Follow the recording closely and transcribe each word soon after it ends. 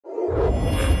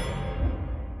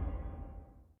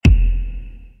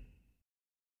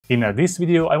In this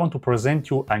video, I want to present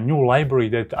you a new library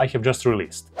that I have just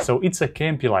released. So it's a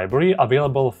KMP library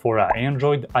available for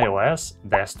Android, iOS,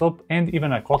 desktop, and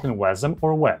even a Kotlin WASM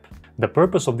or web. The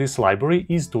purpose of this library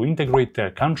is to integrate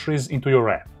countries into your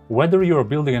app. Whether you're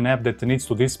building an app that needs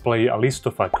to display a list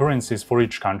of currencies for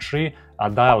each country, a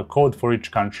dial code for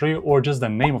each country, or just the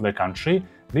name of the country,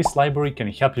 this library can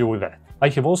help you with that. I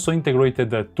have also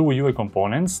integrated two UI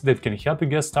components that can help you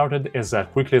get started as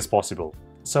quickly as possible.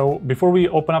 So before we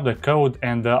open up the code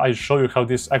and I show you how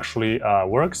this actually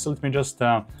works, let me just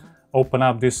open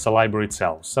up this library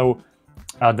itself. So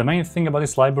the main thing about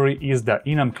this library is the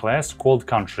enum class called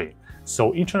country.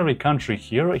 So each and every country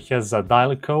here has a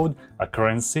dial code, a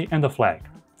currency, and a flag,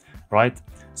 right?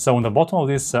 So on the bottom of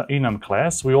this enum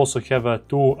class, we also have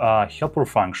two helper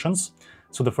functions.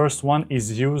 So the first one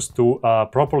is used to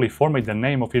properly format the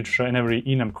name of each and every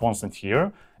enum constant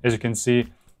here. As you can see,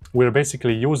 we're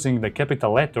basically using the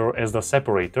capital letter as the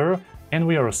separator, and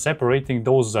we are separating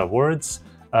those words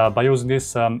by using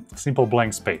this simple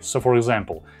blank space. So for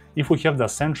example, if we have the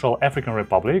Central African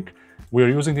Republic, we are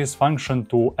using this function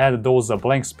to add those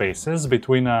blank spaces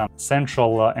between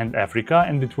Central and Africa,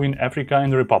 and between Africa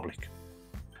and the Republic.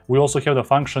 We also have the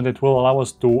function that will allow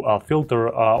us to filter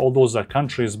all those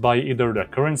countries by either the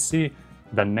currency,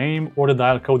 the name, or the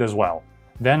dial code as well.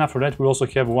 Then after that, we also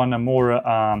have one more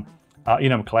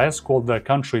enum class called the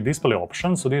country display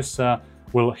option. So this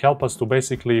will help us to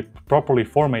basically properly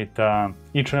format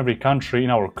each and every country in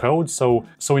our code. So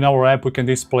in our app, we can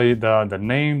display the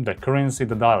name, the currency,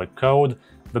 the dial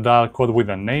code with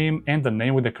the name, and the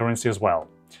name with the currency as well.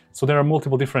 So there are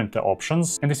multiple different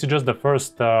options, and this is just the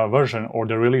first version or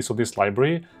the release of this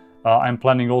library. I'm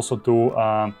planning also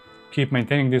to keep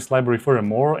maintaining this library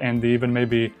furthermore, and even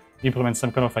maybe implement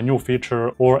some kind of a new feature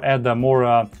or add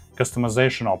more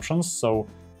customization options. So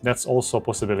that's also a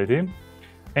possibility.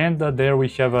 And there we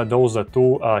have those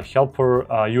two helper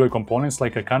UI components,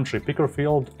 like a country picker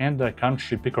field and a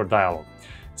country picker dialog.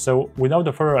 So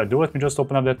without further ado, let me just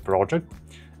open up that project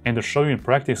and show you in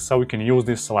practice how we can use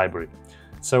this library.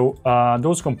 So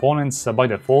those components by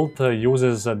default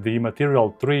uses the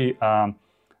Material 3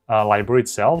 library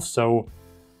itself. So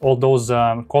all those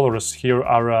colors here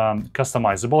are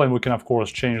customizable, and we can of course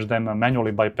change them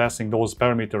manually by passing those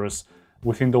parameters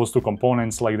within those two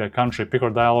components, like the country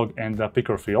picker dialog and the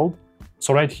picker field.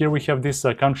 So right here we have this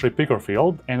country picker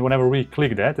field, and whenever we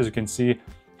click that, as you can see,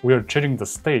 we are changing the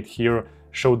state here,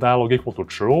 show dialog equal to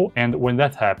true, and when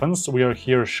that happens, we are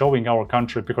here showing our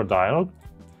country picker dialog.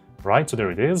 Right, so there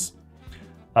it is.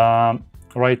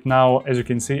 Right now, as you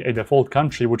can see, a default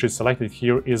country which is selected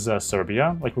here is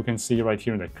Serbia, like we can see right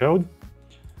here in the code.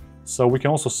 So we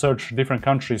can also search different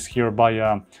countries here by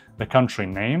the country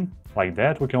name, like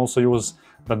that. We can also use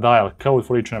the dial code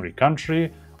for each and every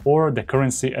country, or the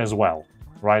currency as well,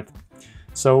 right?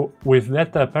 So with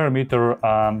that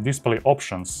parameter display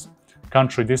options,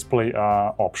 country display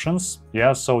options,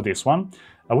 yeah, so this one,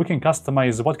 we can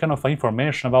customize what kind of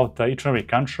information about each and every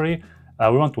country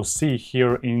we want to see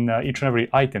here in each and every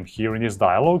item here in this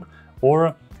dialog,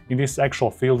 or in this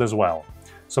actual field as well.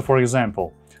 So for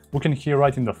example, we can here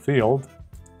write in the field,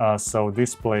 so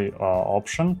display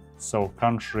option, so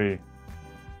country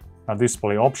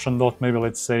display option dot, maybe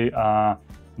let's say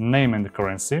name and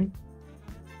currency.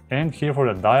 And here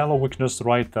for the dialog, we can just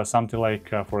write something like,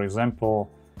 for example,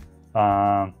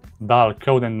 dial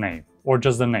code and name, or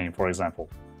just the name, for example.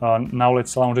 Now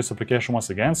let's launch this application once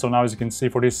again. So now, as you can see,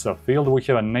 for this field, we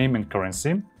have a name and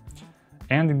currency.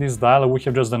 And in this dialog, we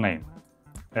have just the name.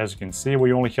 As you can see,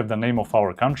 we only have the name of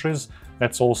our countries.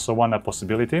 That's also one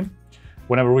possibility.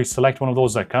 Whenever we select one of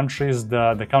those countries,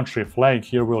 the country flag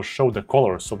here will show the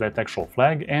colors of that actual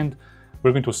flag. And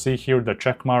we're going to see here the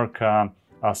checkmark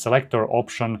selector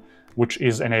option, which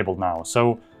is enabled now.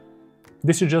 So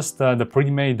this is just the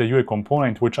pre-made UI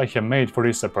component which I have made for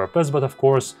this purpose, but of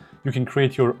course you can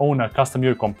create your own custom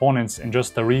UI components and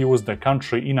just reuse the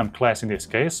country enum class in this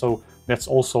case, so that's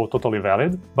also totally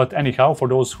valid. But anyhow, for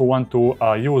those who want to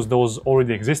use those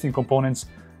already existing components,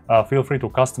 feel free to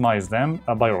customize them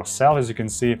by yourself. As you can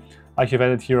see, I have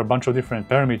added here a bunch of different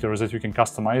parameters that you can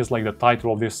customize, like the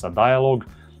title of this dialog,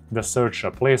 the search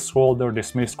placeholder,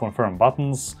 dismiss, confirm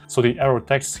buttons. So the error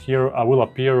text here will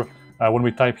appear when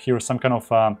we type here some kind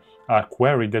of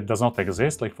query that does not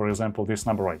exist, like for example this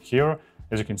number right here.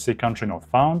 As you can see, country not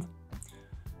found.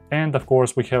 And of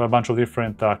course we have a bunch of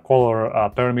different color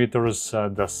parameters,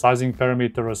 the sizing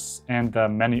parameters, and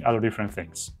many other different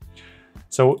things.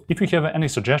 So if you have any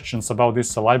suggestions about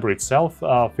this library itself,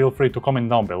 feel free to comment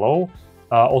down below.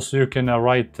 Also, you can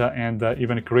write and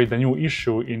even create a new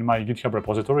issue in my GitHub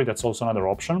repository. That's also another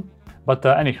option. But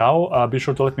anyhow, be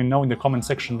sure to let me know in the comment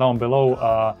section down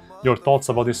below your thoughts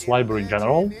about this library in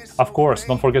general. Of course,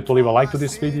 don't forget to leave a like to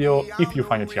this video if you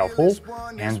find it helpful,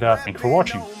 and thank you for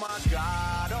watching.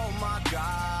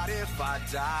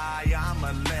 I'm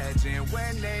a legend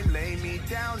when they lay me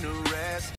down to rest.